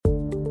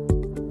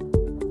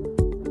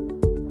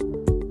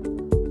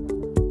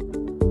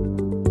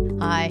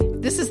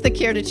This is the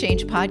Care to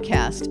Change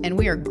podcast, and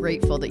we are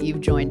grateful that you've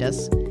joined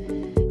us.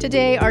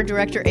 Today, our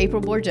director, April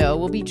Bordeaux,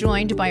 will be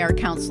joined by our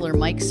counselor,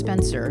 Mike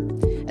Spencer,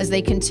 as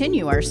they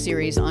continue our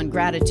series on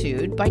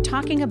gratitude by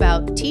talking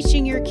about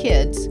teaching your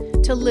kids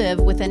to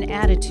live with an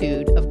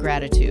attitude of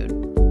gratitude.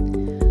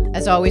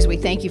 As always, we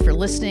thank you for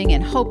listening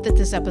and hope that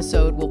this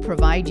episode will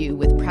provide you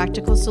with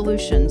practical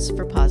solutions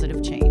for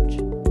positive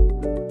change.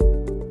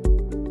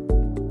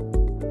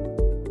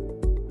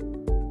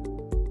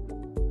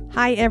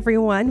 Hi,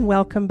 everyone.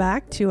 Welcome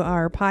back to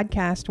our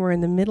podcast. We're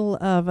in the middle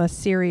of a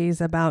series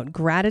about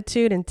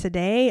gratitude, and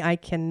today I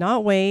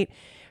cannot wait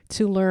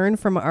to learn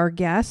from our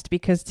guest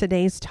because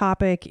today's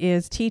topic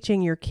is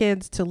teaching your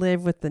kids to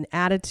live with an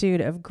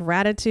attitude of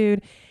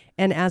gratitude.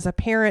 And as a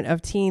parent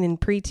of teen and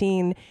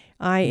preteen,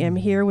 I am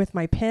here with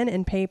my pen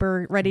and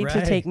paper ready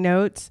to take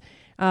notes.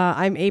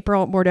 I'm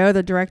April Bordeaux,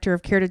 the director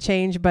of Care to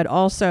Change, but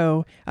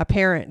also a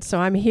parent. So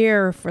I'm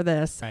here for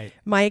this. Right.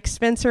 Mike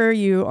Spencer,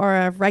 you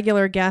are a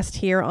regular guest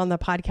here on the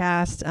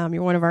podcast.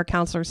 You're one of our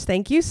counselors.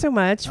 Thank you so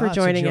much for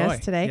joining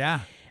us today. Yeah.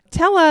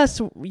 Tell us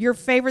your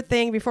favorite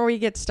thing before we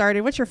get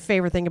started. What's your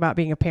favorite thing about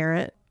being a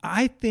parent?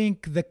 I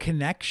think the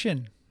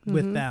connection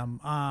with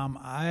them.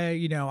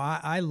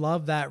 I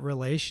love that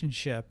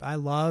relationship. I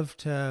love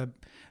to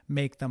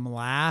make them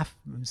laugh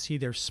and see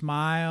their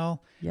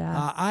smile.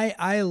 Yeah.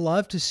 I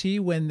love to see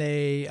when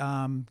they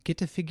get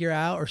to figure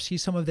out or see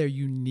some of their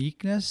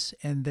uniqueness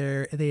and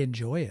they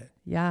enjoy it.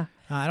 Yeah.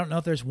 I don't know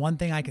if there's one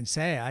thing I can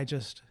say.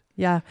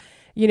 Yeah.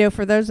 You know,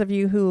 for those of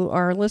you who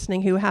are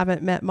listening who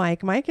haven't met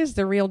Mike, Mike is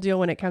the real deal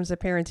when it comes to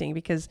parenting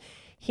because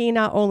he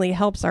not only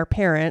helps our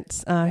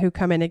parents who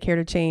come into Care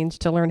to Change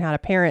to learn how to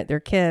parent their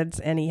kids,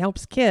 and he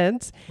helps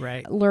kids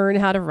learn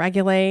how to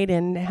regulate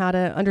and how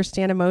to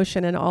understand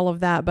emotion and all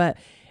of that. But,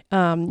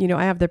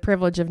 I have the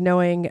privilege of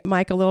knowing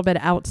Mike a little bit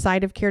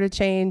outside of Care to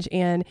Change,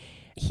 and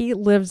he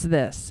lives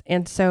this.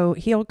 And so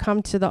he'll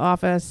come to the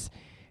office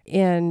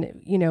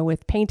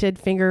with painted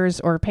fingers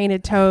or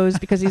painted toes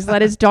because he's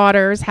let his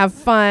daughters have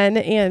fun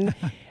and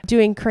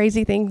doing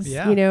crazy things,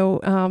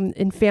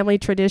 in family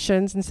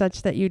traditions and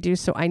such that you do.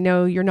 So I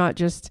know you're not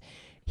just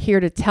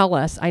here to tell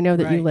us. I know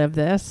that you live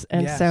this.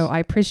 And so I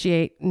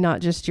appreciate not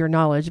just your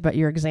knowledge, but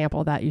your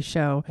example that you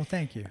show. Well,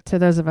 thank you. To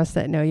those of us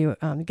that know you,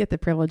 get the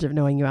privilege of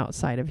knowing you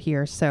outside of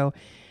here. So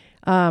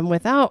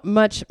without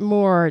much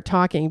more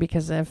talking,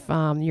 because if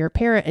you're a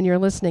parent and you're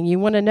listening, you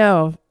want to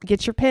know,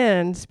 get your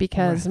pens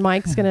because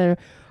Mike's going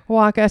to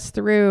walk us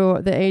through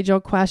the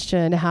age-old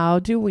question, how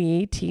do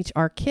we teach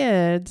our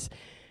kids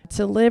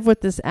to live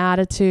with this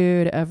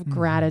attitude of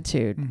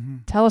gratitude?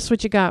 Tell us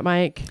what you got,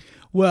 Mike.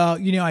 Well,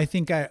 I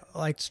think I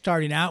like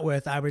starting out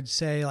with, I would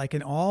say like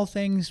in all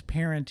things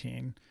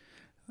parenting,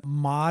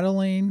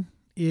 modeling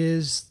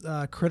is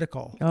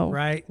critical,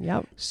 right?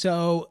 Yep.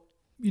 So,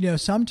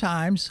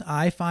 sometimes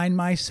I find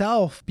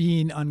myself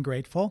being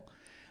ungrateful.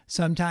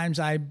 Sometimes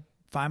I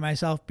find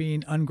myself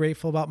being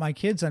ungrateful about my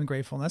kids'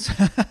 ungratefulness.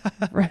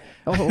 Right.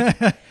 Oh.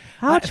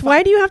 Ouch.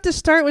 Why do you have to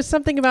start with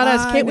something about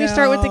us? Can't we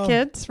start with the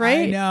kids,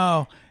 right? I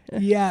know.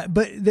 Yeah.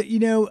 But,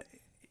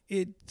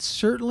 it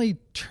certainly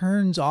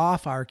turns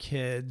off our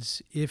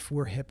kids if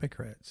we're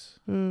hypocrites.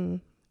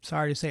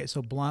 Sorry to say it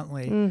so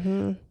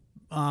bluntly.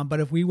 But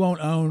if we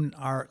won't own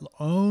our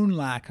own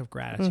lack of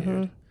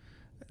gratitude,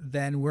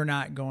 then we're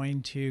not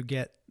going to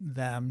get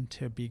them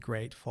to be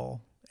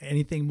grateful.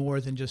 Anything more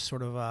than just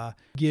sort of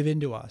give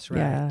into us, right?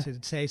 Yeah. To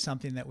say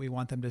something that we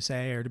want them to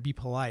say or to be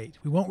polite.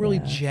 We won't really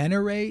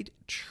generate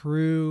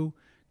true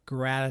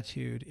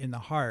gratitude in the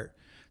heart.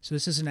 So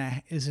this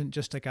isn't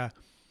just like a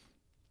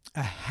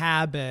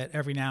habit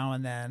every now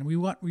and then. We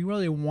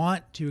really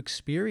want to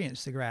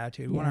experience the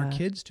gratitude. We want our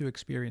kids to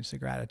experience the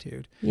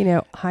gratitude.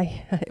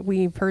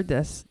 We've heard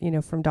this,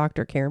 from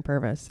Dr. Karen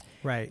Purvis.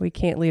 Right. We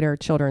can't lead our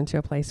children to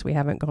a place we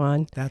haven't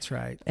gone. That's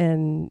right.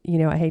 And,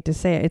 I hate to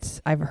say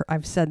it,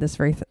 I've said this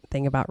very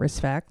thing about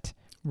respect.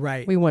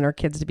 Right. We want our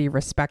kids to be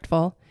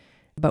respectful,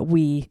 but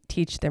we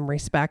teach them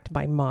respect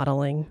by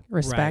modeling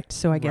respect. Right.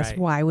 So I guess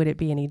why would it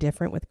be any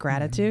different with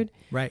gratitude?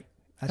 Right.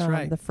 That's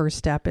right. The first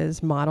step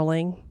is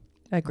modeling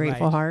a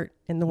grateful heart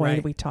in the way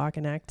we talk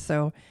and act.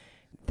 So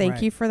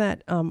thank you for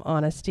that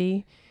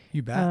honesty.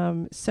 You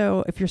bet.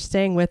 So if you're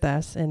staying with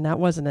us and that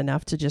wasn't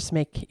enough to just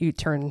make you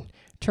turn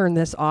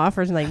this off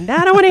or something,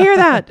 I don't want to hear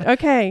that.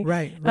 Okay.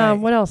 Right.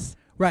 What else?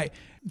 Right.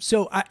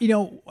 So, I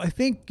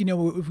think,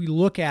 if we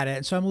look at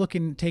it, so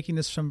I'm taking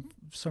this from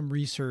some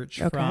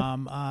research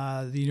from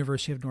the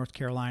University of North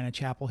Carolina,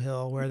 Chapel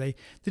Hill, where they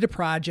did a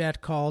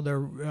project called the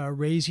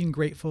Raising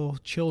Grateful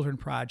Children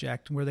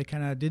Project, where they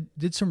kind of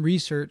did some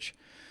research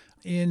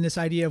in this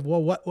idea of,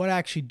 well, what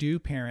actually do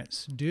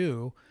parents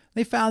do?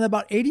 They found that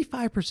about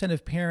 85%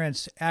 of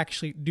parents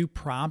actually do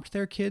prompt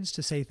their kids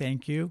to say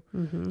thank you,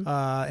 in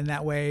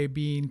that way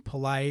being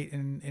polite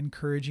and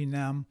encouraging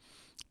them.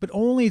 But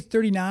only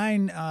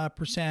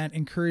 39%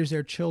 encourage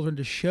their children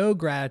to show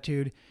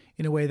gratitude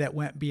in a way that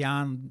went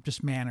beyond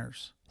just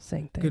manners.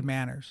 Same thing. Good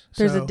manners.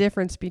 There's a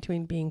difference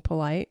between being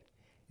polite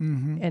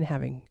and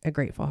having a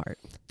grateful heart.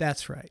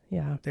 That's right.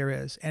 Yeah. There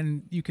is.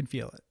 And you can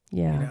feel it.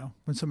 Yeah. You know,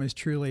 when somebody's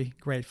truly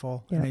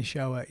grateful and they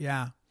show it.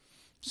 Yeah.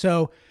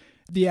 So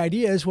the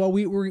idea is, well,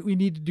 we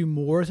need to do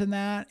more than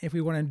that if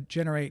we want to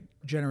generate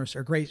generous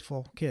or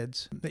grateful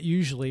kids. That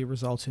usually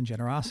results in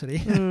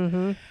generosity.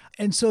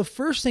 And so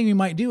first thing we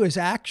might do is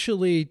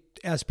actually,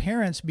 as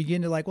parents,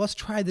 begin to let's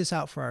try this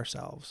out for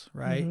ourselves,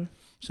 right?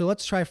 So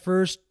let's try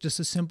first just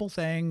a simple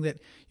thing that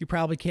you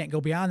probably can't go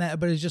beyond that,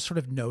 but it's just sort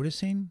of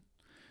noticing,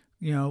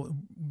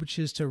 which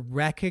is to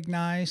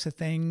recognize the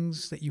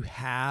things that you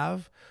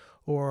have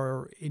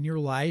or in your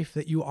life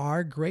that you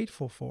are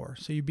grateful for.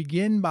 So you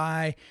begin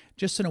by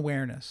just an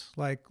awareness,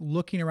 like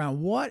looking around,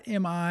 what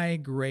am I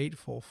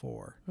grateful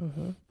for?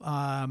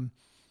 And,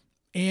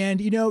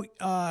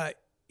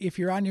 if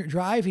you're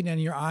driving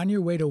and you're on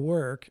your way to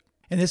work,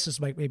 and this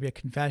is maybe a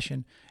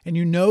confession, and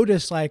you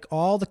notice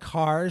all the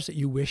cars that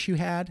you wish you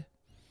had,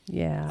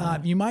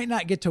 you might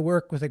not get to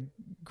work with a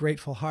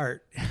grateful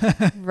heart.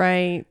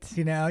 Right.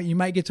 You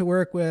might get to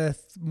work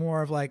with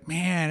more of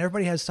man,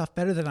 everybody has stuff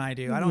better than I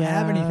do. I don't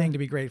have anything to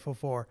be grateful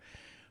for.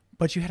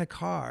 But you had a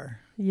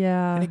car.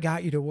 Yeah. And it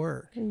got you to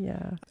work.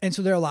 Yeah. And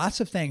so there are lots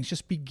of things.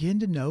 Just begin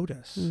to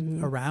notice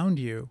around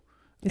you.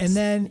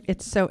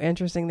 It's so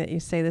interesting that you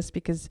say this,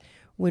 because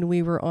when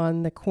we were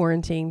on the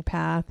quarantine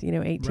path,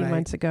 18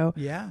 months ago,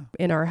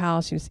 in our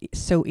house, it's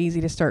so easy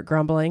to start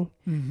grumbling.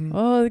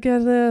 Oh, look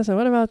at this, and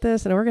what about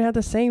this? And we're going to have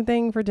the same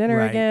thing for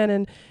dinner again.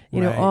 And,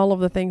 all of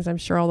the things I'm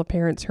sure all the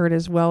parents heard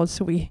as well.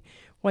 So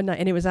one night,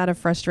 and it was out of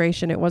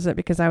frustration. It wasn't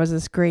because I was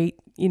this great,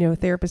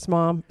 therapist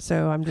mom.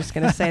 So I'm just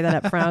going to say that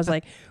up front. I was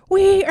like,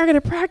 we are going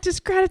to practice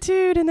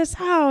gratitude in this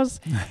house.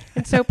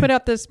 And so put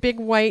up this big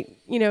white,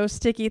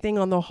 sticky thing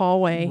on the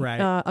hallway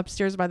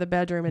upstairs by the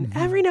bedroom. And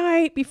every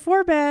night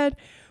before bed,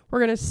 we're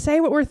going to say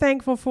what we're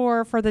thankful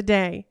for the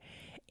day.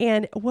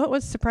 And what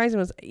was surprising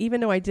was, even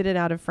though I did it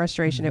out of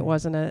frustration, it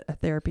wasn't a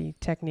therapy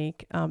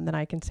technique that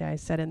I can say I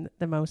said in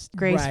the most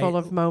graceful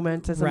of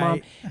moments as a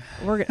mom.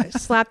 We're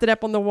slapped it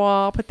up on the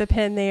wall, put the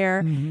pen there.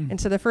 And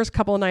so the first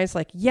couple of nights,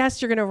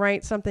 yes, you're going to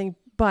write something.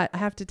 But I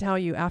have to tell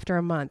you, after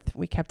a month,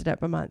 we kept it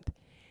up a month.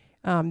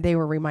 They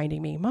were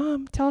reminding me,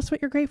 Mom, tell us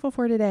what you're grateful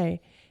for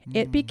today.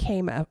 It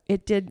became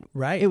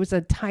it was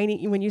a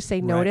tiny, when you say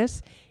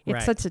notice,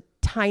 it's such a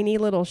tiny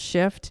little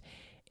shift.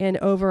 And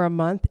over a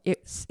month,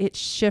 it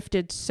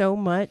shifted so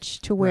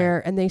much to where,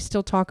 and they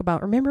still talk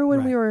about, remember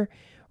when we were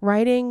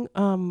writing,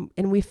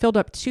 and we filled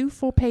up 2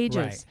 full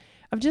pages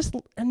of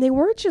and they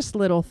weren't just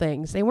little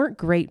things. They weren't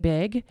great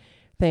big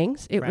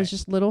things. It was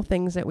just little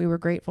things that we were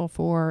grateful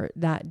for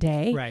that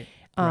day.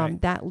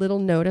 That little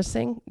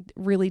noticing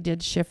really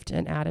did shift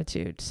an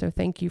attitude. So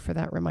thank you for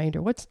that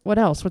reminder. What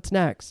else? What's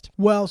next?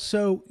 Well,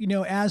 so,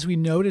 as we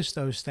notice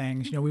those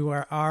things, we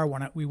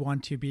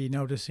want to be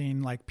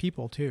noticing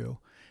people too.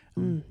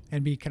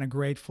 And be kind of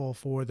grateful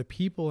for the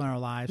people in our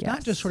lives,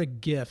 not just sort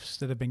of gifts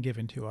that have been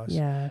given to us,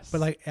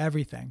 but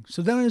everything.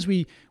 So then as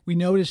we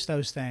notice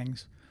those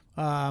things,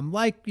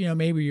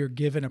 maybe you're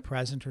given a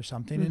present or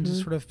something, and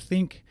just sort of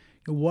think,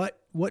 what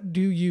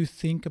do you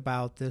think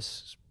about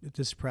this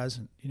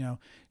present?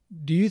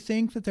 Do you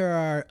think that there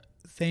are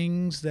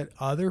things that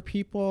other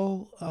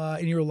people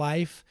in your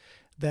life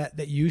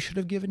that you should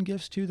have given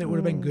gifts to, that would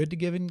have been good to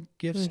give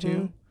gifts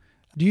to?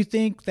 Do you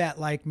think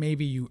that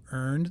maybe you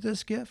earned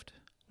this gift?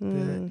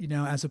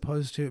 As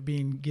opposed to it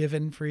being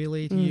given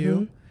freely to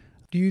you?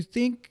 Do you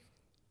think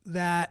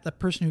that the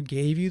person who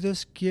gave you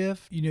this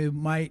gift,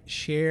 might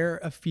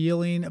share a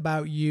feeling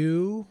about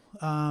you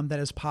that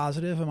is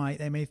positive?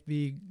 They may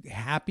be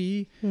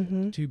happy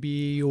to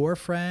be your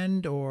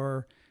friend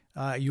or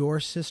your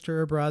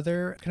sister or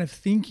brother? Kind of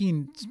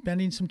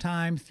spending some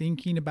time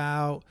thinking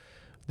about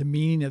the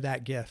meaning of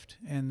that gift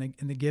and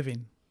the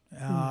giving.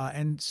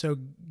 And so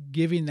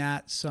giving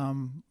that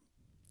some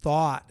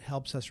thought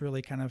helps us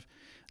really kind of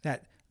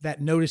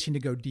that noticing to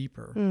go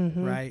deeper,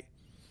 right?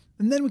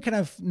 And then we kind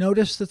of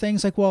notice the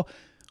things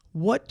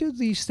what do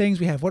these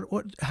things we have,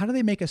 how do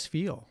they make us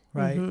feel,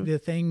 right? The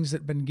things that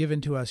have been given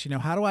to us,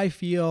 how do I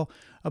feel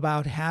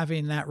about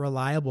having that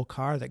reliable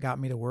car that got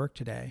me to work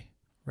today,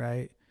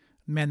 right?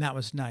 Man, that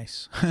was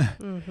nice.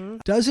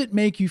 Does it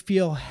make you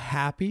feel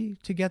happy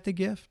to get the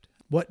gift?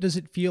 What does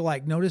it feel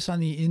like? Notice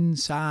on the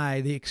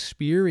inside, the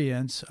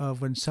experience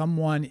of when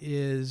someone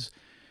is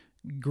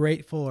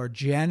grateful or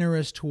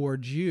generous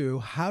towards you.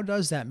 How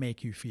does that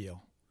make you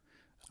feel?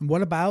 And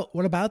what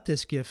about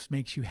this gift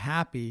makes you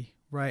happy,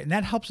 right? And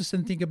that helps us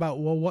then think about,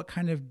 what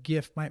kind of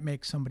gift might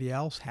make somebody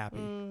else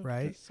happy,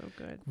 right? That's so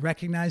good.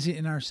 Recognizing it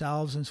in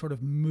ourselves and sort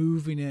of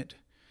moving it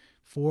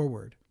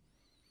forward.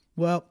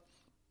 Well,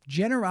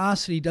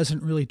 generosity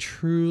doesn't really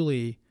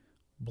truly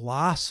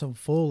blossom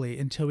fully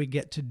until we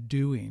get to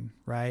doing,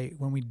 right?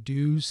 When we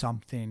do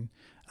something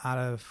out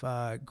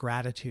of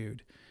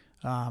gratitude.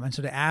 And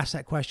so to ask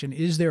that question,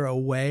 is there a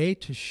way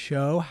to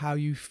show how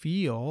you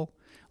feel?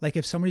 Like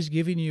if somebody's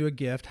giving you a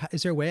gift,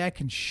 is there a way I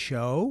can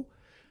show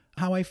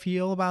how I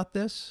feel about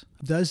this?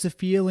 Does the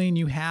feeling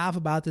you have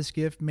about this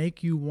gift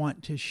make you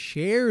want to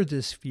share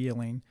this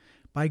feeling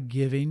by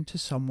giving to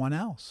someone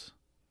else?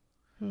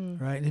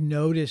 right? And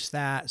notice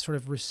that sort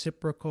of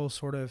reciprocal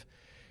sort of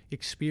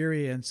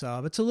experience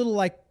of, it's a little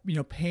like,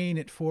 paying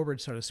it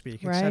forward, so to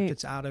speak, except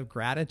it's out of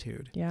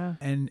gratitude. Yeah.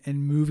 And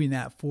moving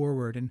that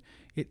forward. And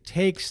it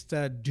takes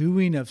the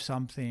doing of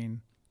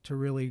something to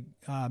really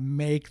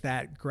make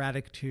that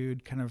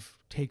gratitude kind of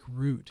take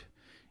root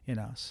in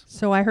us.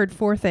 So I heard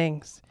 4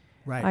 things.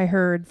 Right. I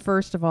heard,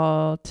 first of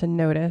all, to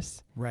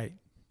notice. Right.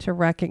 To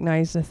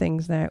recognize the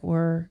things that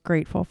we're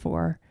grateful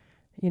for,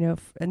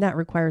 and that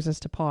requires us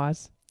to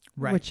pause.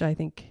 Right. Which I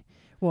think,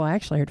 well, I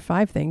actually heard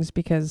 5 things,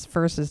 because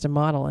first is to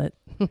model it.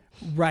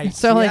 Right.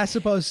 So I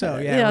suppose so.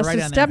 Yeah. So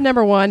step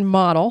number 1,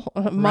 model.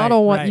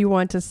 Model what you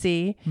want to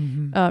see.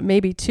 Mm-hmm.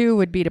 Maybe 2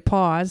 would be to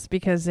pause,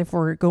 because if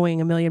we're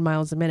going a million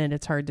miles a minute,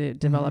 it's hard to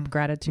develop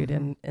gratitude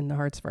in the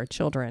hearts of our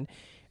children.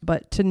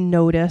 But to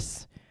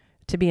notice,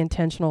 to be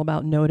intentional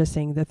about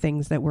noticing the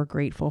things that we're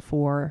grateful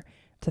for,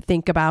 to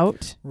think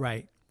about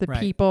the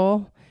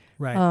people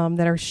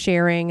that are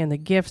sharing, and the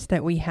gifts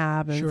that we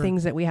have, and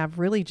things that we have,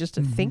 really just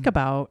to think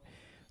about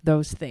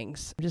those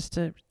things, just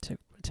to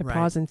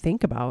pause and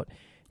think about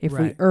if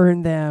we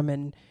earn them,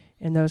 and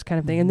those kind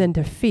of things. And then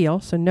to feel.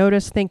 So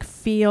notice, think,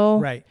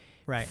 feel.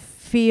 Right.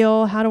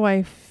 Feel. How do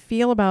I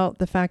feel about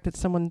the fact that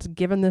someone's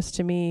given this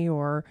to me?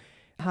 Or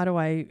how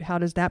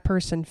does that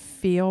person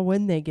feel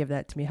when they give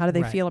that to me? How do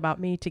they feel about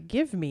me to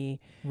give me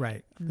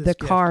the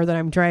car that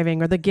I'm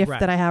driving, or the gift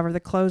that I have, or the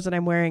clothes that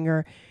I'm wearing,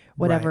 or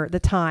whatever, the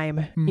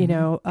time,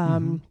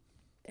 and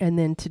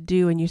then to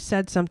do. And you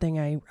said something,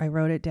 I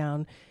wrote it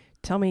down.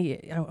 Tell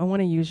me, I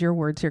want to use your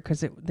words here,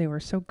 because they were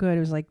so good.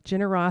 It was like,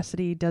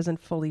 generosity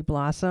doesn't fully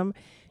blossom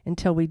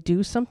until we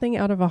do something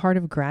out of a heart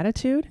of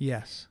gratitude.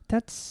 Yes.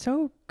 That's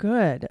so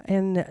good.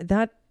 And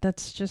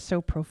that's just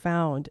so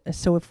profound.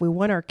 So if we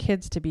want our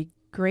kids to be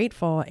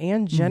grateful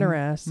and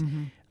generous,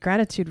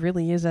 gratitude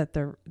really is at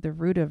the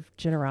root of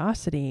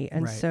generosity.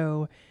 And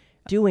so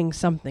doing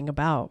something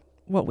about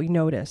what we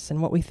notice,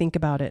 and what we think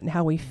about it, and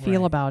how we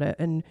feel about it,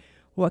 and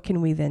what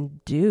can we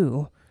then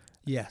do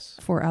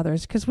for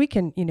others. Because we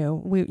can, you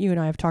and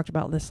I have talked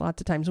about this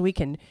lots of times, we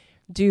can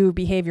do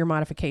behavior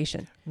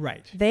modification.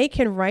 Right. They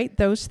can write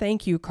those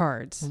thank you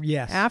cards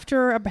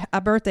after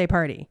a birthday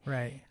party.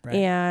 Right.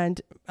 And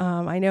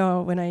I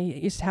know when I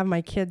used to have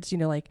my kids,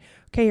 like,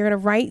 okay, you're going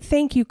to write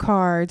thank you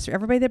cards for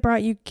everybody that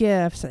brought you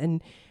gifts.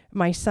 And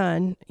my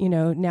son,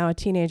 now a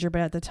teenager,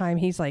 but at the time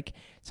he's like,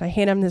 so I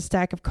hand him this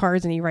stack of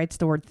cards, and he writes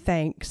the word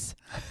thanks.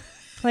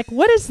 Like,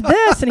 what is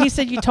this? And he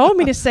said, you told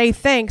me to say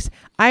thanks.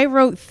 I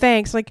wrote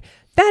thanks. Like,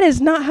 that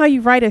is not how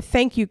you write a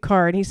thank you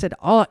card. And he said,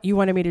 all you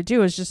wanted me to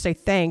do is just say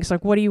thanks.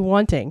 Like, what are you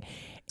wanting?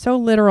 So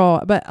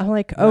literal. But I'm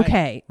like,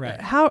 okay,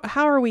 how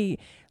are we,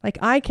 like,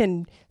 I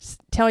can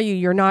tell you,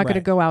 you're not going to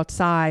go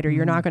outside, or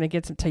you're not going to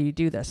get some till you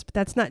do this. But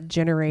that's not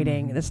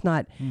generating, that's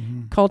not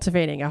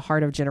cultivating a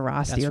heart of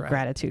generosity or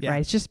gratitude,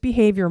 right? It's just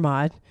behavior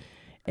mod.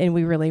 And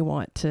we really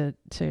want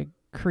to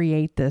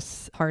create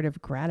this heart of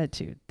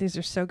gratitude. These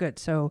are so good.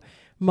 So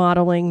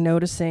modeling,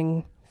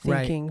 noticing,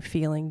 thinking,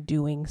 feeling,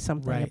 doing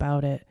something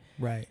about it.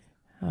 Right.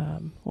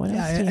 What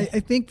else?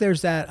 I think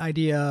there's that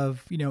idea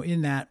of,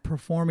 in that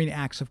performing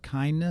acts of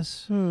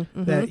kindness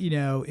that,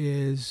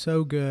 is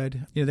so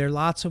good. There are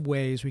lots of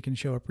ways we can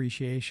show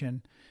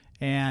appreciation.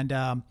 And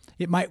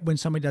it might, when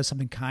somebody does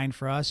something kind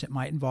for us, it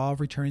might involve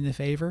returning the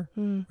favor,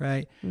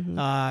 right?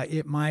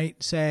 It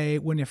might say,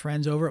 when your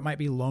friend's over, it might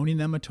be loaning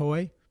them a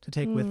toy to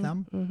take with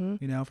them,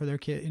 for their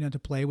kid, to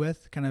play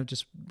with, kind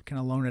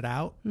of loan it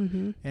out.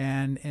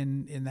 And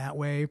in that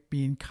way,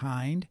 being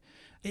kind.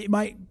 It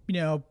might,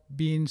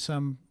 being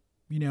some,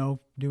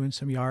 doing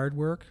some yard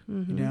work,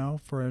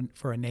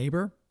 for a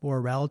neighbor or a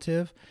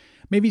relative.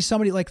 Maybe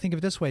somebody, like, think of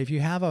it this way. If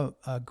you have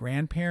a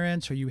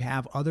grandparents, or you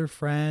have other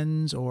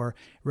friends or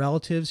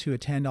relatives who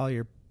attend all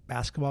your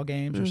basketball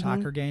games or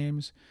soccer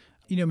games,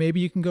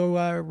 maybe you can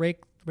go rake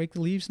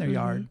the leaves in their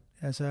yard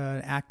as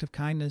an act of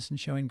kindness, and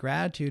showing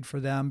gratitude for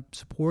them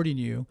supporting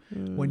you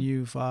when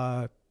you've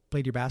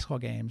played your basketball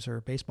games or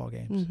baseball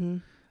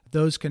games.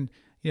 Those can,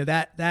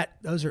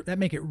 that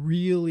make it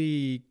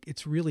really,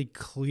 it's really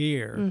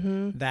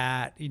clear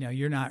that,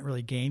 you're not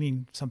really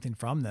gaining something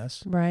from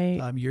this. Right.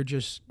 You're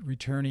just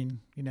returning,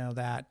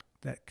 that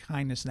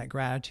kindness and that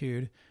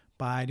gratitude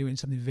by doing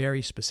something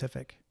very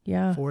specific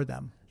for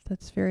them.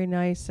 That's very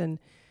nice. And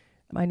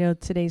I know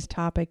today's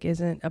topic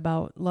isn't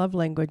about love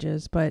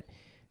languages, but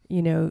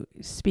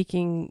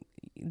speaking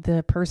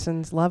the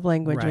person's love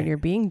language when you're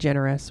being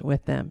generous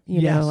with them,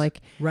 you know,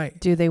 like,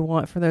 do they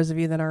want, for those of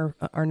you that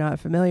are not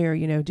familiar,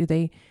 do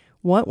they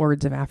want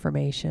words of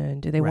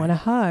affirmation? Do they want a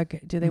hug?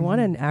 Do they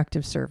want an act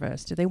of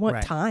service? Do they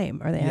want time?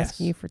 Are they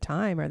asking you for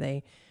time?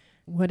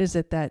 What is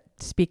it that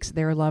speaks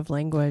their love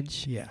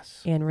language?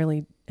 Yes. And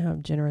really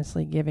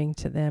generously giving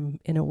to them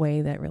in a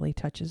way that really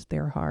touches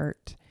their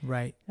heart.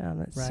 Right.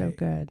 That's so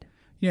good.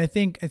 I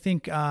think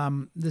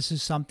this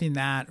is something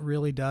that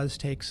really does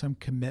take some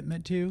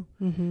commitment to,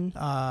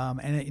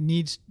 and it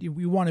needs.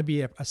 We want to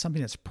be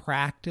something that's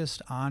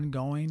practiced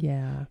ongoing.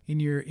 In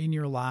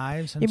your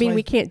lives. And you mean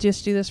we can't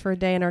just do this for a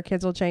day and our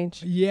kids will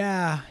change?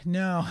 Yeah,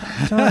 no.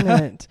 Darn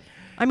it.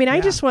 I mean,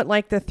 I just want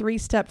like the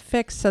 3-step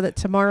fix so that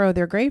tomorrow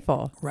they're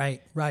grateful.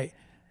 Right.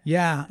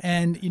 Yeah.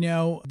 And,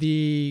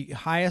 the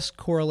highest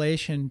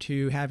correlation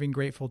to having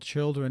grateful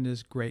children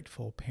is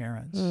grateful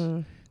parents.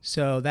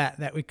 So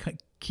that we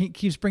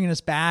keeps bringing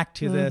us back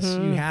to this.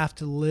 You have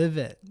to live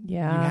it.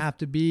 Yeah. You have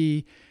to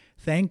be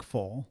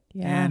thankful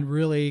and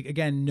really,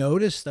 again,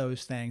 notice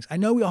those things. I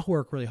know we all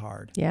work really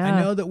hard. Yeah. I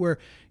know that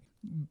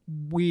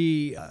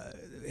we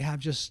have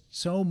just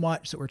so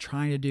much that we're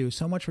trying to do,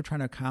 so much we're trying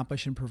to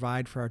accomplish and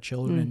provide for our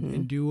children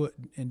and do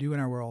in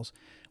our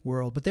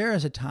world. But there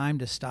is a time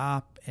to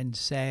stop and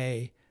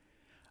say,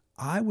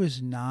 I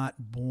was not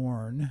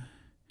born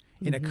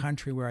in a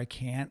country where I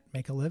can't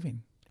make a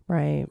living.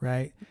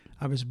 Right.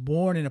 I was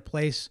born in a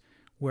place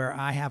where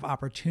I have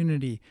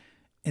opportunity.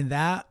 And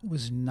that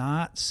was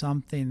not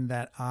something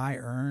that I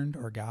earned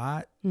or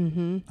got.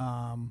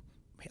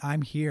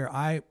 I'm here.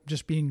 I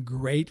just being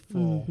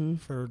grateful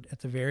for at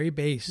the very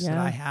base that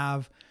I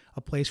have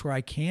a place where I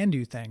can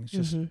do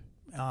things.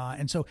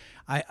 And so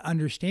I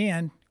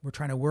understand we're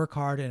trying to work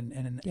hard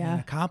and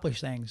accomplish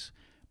things,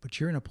 but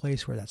you're in a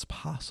place where that's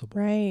possible.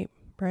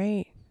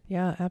 Right.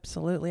 Yeah,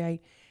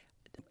 absolutely.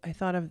 I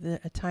thought of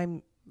a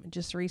time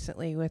just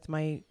recently with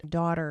my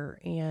daughter,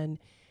 and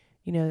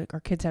our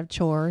kids have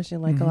chores,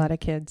 like a lot of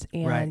kids,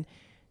 and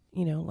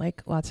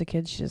like lots of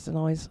kids, she doesn't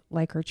always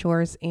like her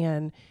chores,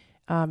 and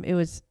it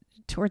was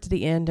towards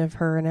the end of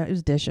her, and it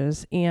was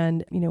dishes,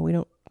 and we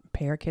don't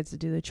pay our kids to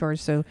do the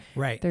chores, so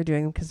they're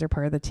doing them because they're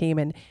part of the team.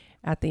 And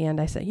at the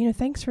end I said,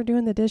 thanks for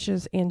doing the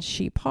dishes, and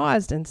she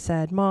paused and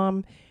said,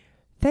 Mom,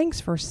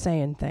 thanks for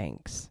saying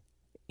thanks.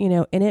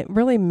 And it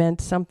really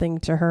meant something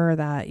to her,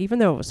 that even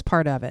though it was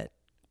part of it,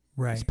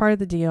 it's part of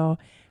the deal,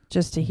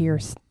 just to hear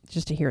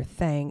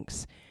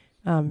thanks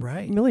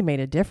really made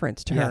a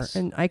difference to her.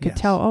 And I could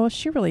tell,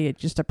 she really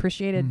just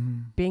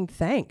appreciated being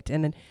thanked.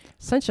 And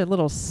such a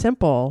little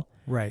simple,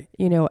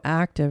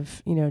 act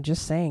of,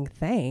 just saying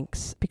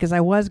thanks, because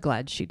I was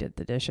glad she did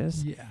the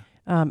dishes. Yeah.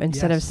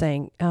 Instead of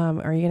saying,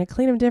 are you going to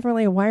clean them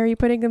differently? Why are you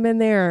putting them in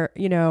there?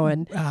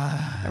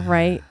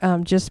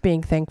 Just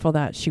being thankful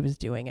that she was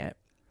doing it.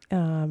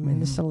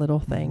 And just a little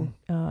thing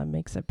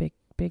makes a big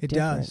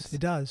difference.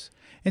 It does.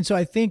 And so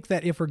I think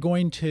that if we're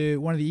going to,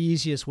 one of the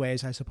easiest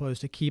ways, I suppose,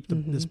 to keep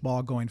this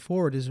ball going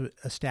forward is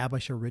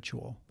establish a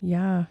ritual.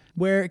 Yeah.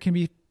 Where it can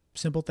be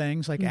simple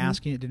things like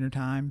asking at dinner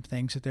time,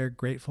 things that they're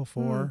grateful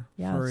for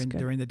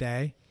during the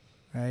day,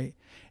 right?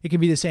 It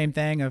can be the same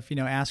thing of,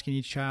 asking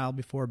each child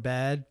before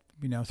bed,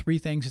 3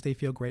 things that they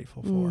feel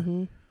grateful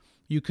for.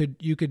 You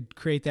could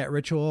create that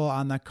ritual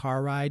on the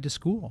car ride to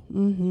school,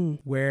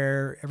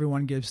 where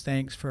everyone gives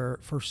thanks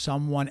for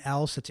someone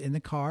else that's in the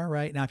car.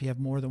 Right now, if you have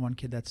more than one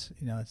kid, that's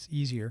it's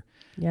easier.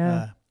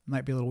 Yeah,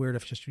 might be a little weird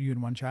if just you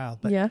and one child.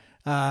 But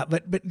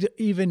but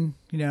even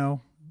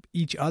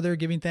each other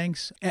giving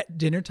thanks at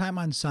dinner time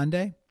on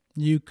Sunday.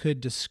 You could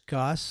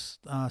discuss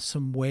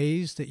some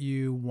ways that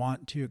you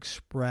want to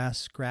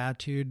express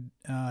gratitude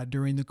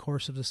during the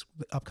course of this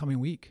upcoming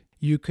week.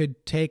 You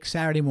could take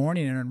Saturday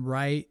morning and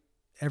write.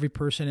 Every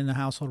person in the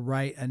household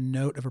write a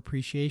note of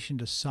appreciation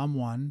to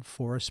someone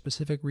for a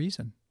specific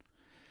reason,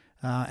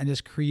 and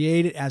just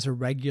create it as a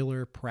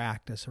regular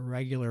practice, a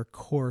regular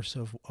course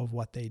of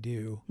what they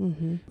do,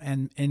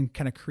 and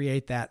kind of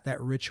create that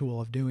ritual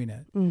of doing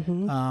it.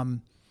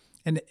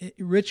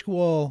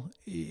 Ritual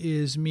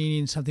is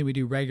meaning something we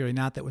do regularly,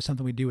 not that was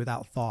something we do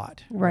without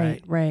thought.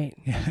 Right.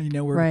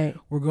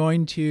 We're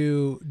going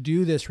to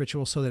do this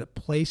ritual so that it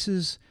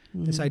places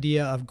this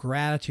idea of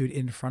gratitude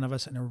in front of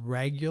us in a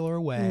regular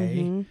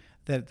way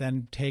that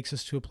then takes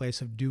us to a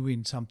place of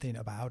doing something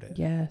about it.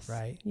 Yes.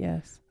 Right.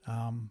 Yes.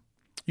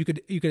 You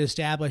could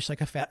establish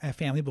like a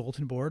family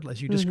bulletin board,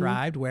 as you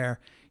described,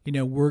 where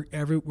we're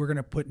going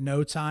to put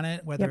notes on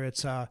it, whether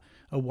it's a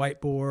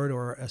whiteboard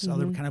or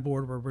other kind of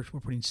board where we're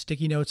putting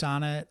sticky notes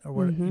on it, or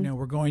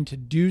we're going to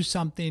do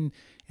something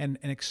and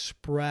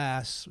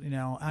express,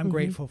 I'm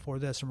grateful for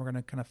this, and we're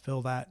going to kind of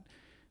fill that,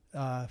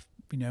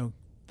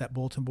 that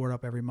bulletin board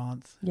up every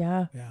month.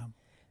 Yeah.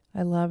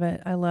 I love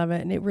it.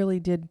 And it really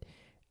did,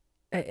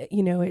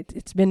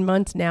 it's been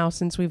months now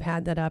since we've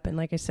had that up. And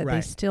like I said,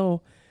 they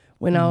still,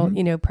 when I'll,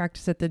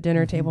 practice at the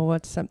dinner table,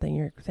 what's something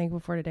you're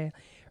thankful for today?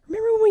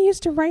 Remember when we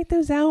used to write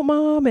those out,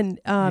 Mom? And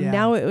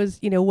now it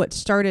was, what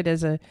started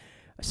as a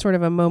sort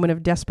of a moment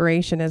of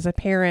desperation as a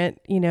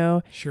parent,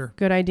 Sure.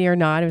 Good idea or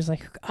not. It was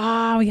like,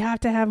 we have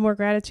to have more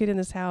gratitude in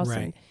this house.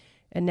 Right.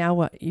 And now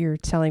what you're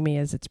telling me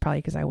is it's probably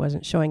because I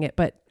wasn't showing it,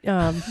 but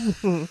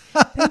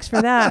thanks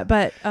for that.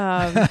 But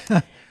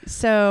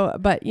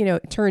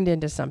it turned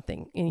into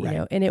something,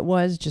 and, and it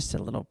was just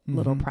a little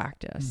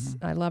practice.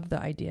 I love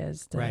the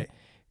ideas,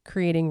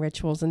 creating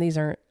rituals, and these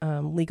aren't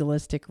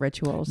legalistic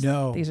rituals.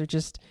 No, these are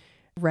just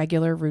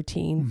regular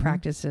routine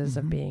practices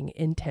of being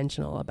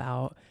intentional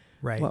about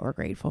what we're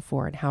grateful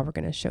for and how we're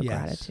going to show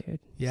gratitude.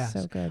 Yes.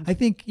 So good. I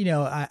think,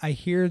 I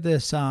hear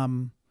this,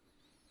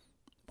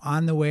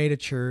 on the way to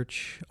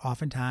church,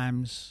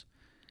 oftentimes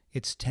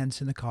it's tense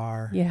in the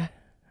car. Yeah.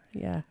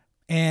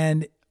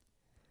 And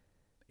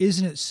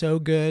isn't it so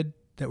good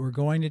that we're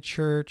going to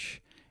church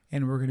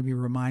and we're going to be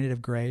reminded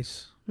of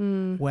grace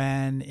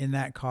when in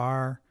that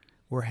car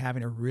we're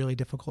having a really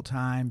difficult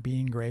time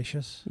being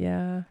gracious.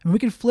 Yeah. And we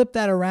can flip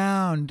that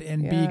around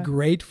and be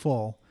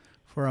grateful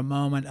for a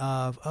moment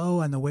of,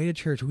 on the way to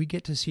church, we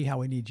get to see how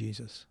we need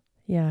Jesus.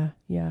 Yeah.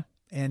 Yeah.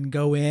 And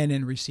go in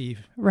and receive.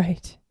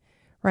 Right.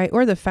 Right.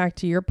 Or the fact,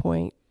 to your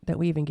point, that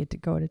we even get to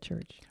go to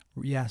church.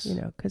 Yes.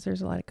 Because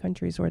there's a lot of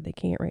countries where they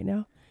can't right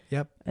now.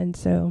 Yep. And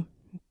so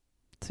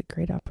it's a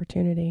great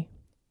opportunity.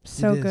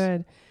 So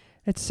good.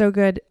 It's so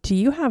good. Do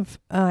you have,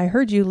 I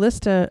heard you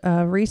list a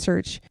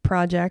research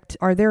project.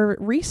 Are there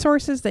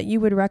resources that you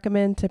would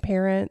recommend to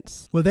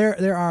parents? Well,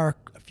 there are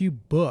a few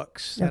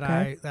books that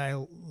I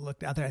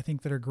looked out there I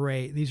think that are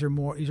great. These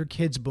are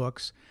kids'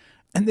 books.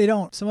 And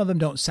some of them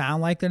don't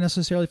sound like they're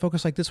necessarily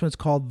focused. Like this one, it's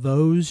called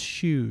Those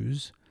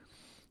Shoes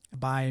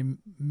by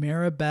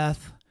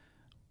Maribeth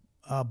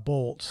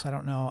Bolts. I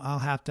don't know. I'll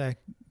have to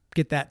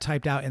get that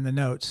typed out in the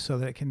notes so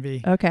that it can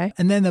be. Okay.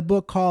 And then the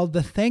book called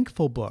The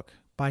Thankful Book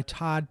by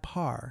Todd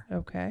Parr.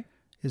 Okay.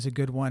 Is a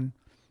good one.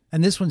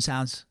 And this one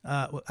sounds,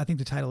 I think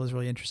the title is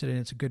really interesting.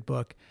 It's a good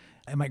book.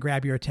 It might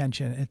grab your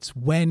attention. It's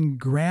When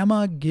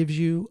Grandma Gives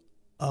You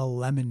a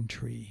Lemon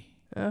Tree.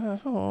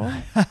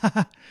 Oh.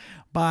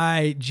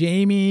 By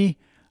Jamie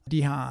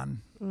DeHaan.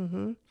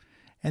 Mm-hmm.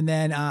 And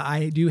then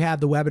I do have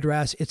the web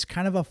address. It's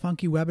kind of a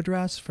funky web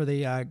address for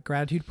the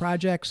Gratitude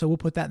Project, so we'll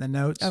put that in the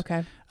notes.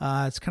 Okay.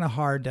 It's kind of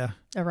hard to...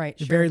 All right.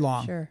 It's very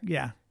long. Sure.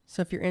 Yeah.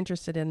 So if you're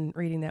interested in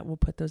reading that, we'll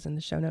put those in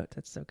the show notes.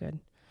 That's so good.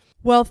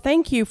 Well,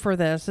 thank you for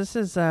this. This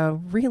is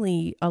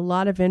really a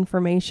lot of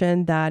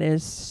information that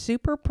is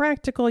super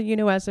practical,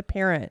 as a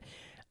parent.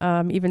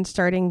 Even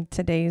starting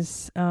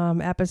today's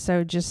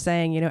episode, just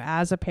saying,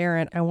 as a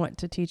parent, I want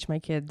to teach my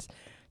kids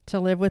to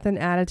live with an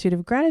attitude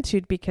of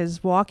gratitude,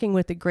 because walking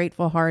with a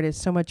grateful heart is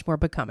so much more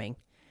becoming,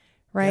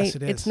 right? Yes,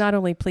 it is. It's not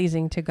only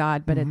pleasing to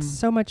God, but it's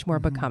so much more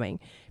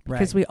becoming,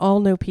 because we all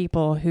know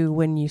people who,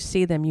 when you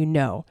see them,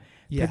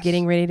 they're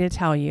getting ready to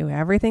tell you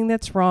everything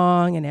that's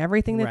wrong and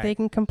everything that they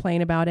can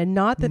complain about. And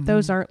not that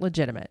those aren't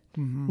legitimate,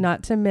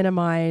 not to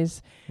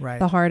minimize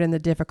the hard and the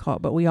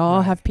difficult, but we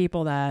all have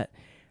people that,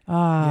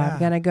 I'm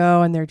going to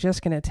go and they're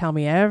just going to tell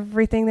me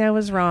everything that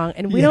was wrong.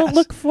 And we don't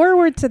look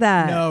forward to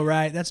that. No,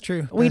 right. That's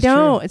true. We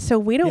don't. So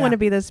we don't want to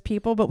be those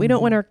people, but we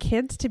don't want our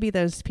kids to be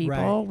those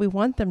people. Right. We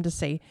want them to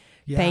say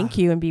thank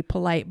you and be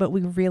polite, but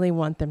we really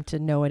want them to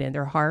know it in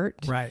their heart.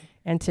 Right.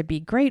 And to be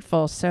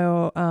grateful.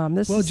 So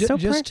this is so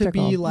practical. Just to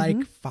be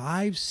like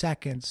 5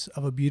 seconds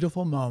of a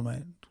beautiful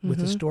moment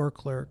with a store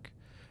clerk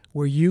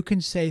where you can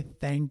say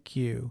thank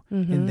you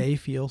and they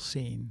feel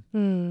seen.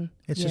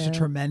 It's just a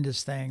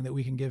tremendous thing that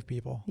we can give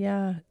people.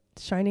 Yeah.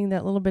 Shining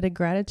that little bit of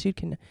gratitude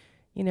can,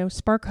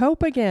 spark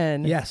hope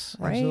again. Yes,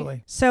 right?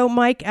 Absolutely. So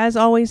Mike, as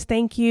always,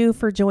 thank you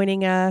for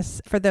joining us.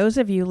 For those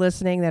of you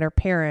listening that are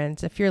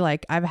parents, if you're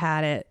like, I've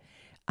had it,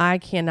 I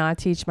cannot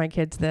teach my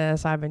kids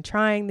this. I've been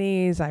trying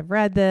these. I've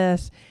read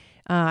this.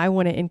 I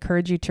want to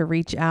encourage you to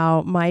reach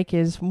out. Mike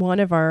is one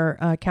of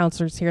our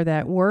counselors here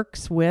that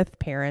works with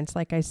parents,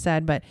 like I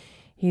said, but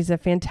he's a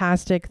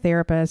fantastic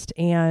therapist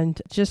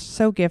and just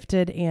so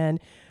gifted and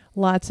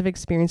lots of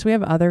experience. We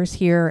have others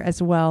here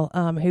as well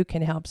who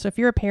can help. So if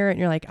you're a parent and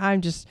you're like,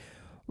 I'm just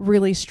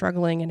really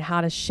struggling in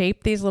how to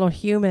shape these little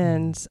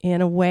humans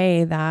in a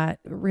way that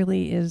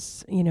really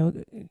is,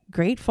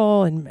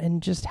 grateful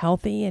and just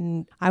healthy.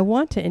 And I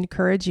want to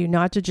encourage you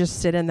not to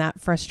just sit in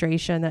that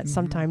frustration that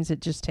sometimes it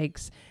just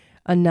takes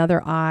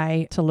another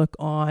eye to look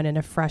on and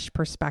a fresh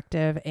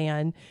perspective.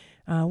 And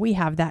we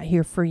have that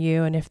here for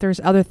you. And if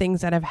there's other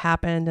things that have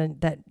happened and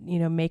that,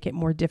 make it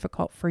more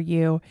difficult for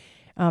you,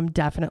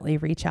 definitely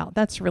reach out.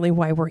 That's really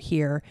why we're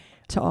here,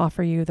 to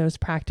offer you those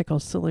practical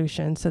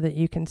solutions so that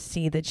you can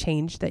see the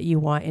change that you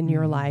want in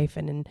your life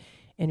and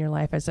in your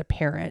life as a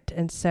parent.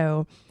 And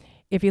so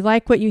if you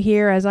like what you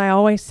hear, as I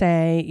always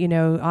say,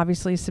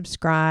 obviously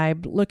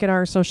subscribe, look at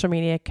our social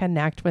media,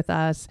 connect with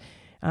us,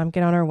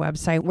 get on our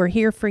website. We're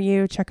here for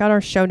you. Check out our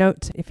show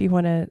notes if you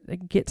want to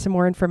get some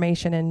more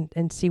information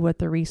and see what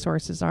the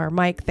resources are.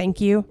 Mike,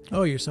 thank you.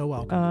 Oh, you're so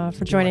welcome.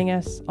 For joining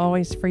us,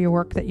 always for your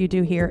work that you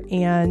do here.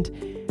 And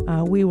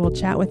we will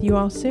chat with you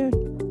all soon.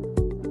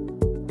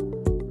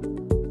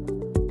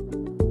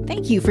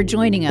 Thank you for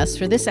joining us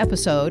for this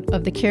episode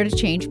of the Care to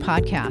Change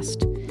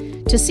podcast.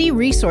 To see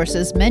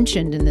resources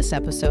mentioned in this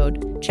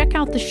episode, check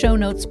out the show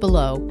notes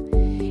below.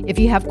 If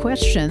you have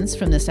questions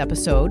from this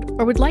episode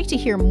or would like to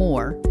hear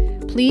more,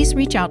 please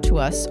reach out to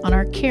us on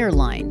our care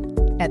line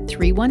at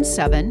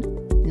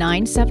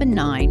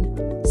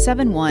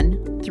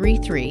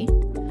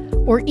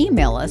 317-979-7133 or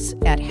email us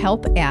at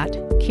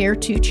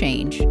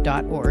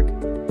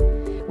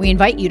help@care2change.org. We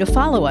invite you to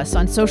follow us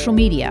on social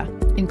media,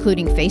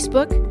 including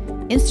Facebook,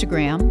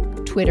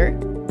 Instagram, Twitter,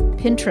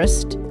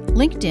 Pinterest,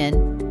 LinkedIn,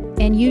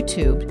 and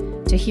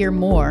YouTube to hear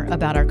more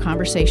about our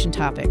conversation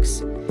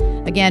topics.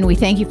 Again, we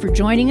thank you for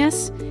joining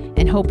us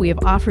and hope we have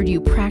offered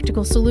you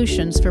practical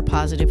solutions for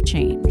positive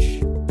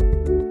change.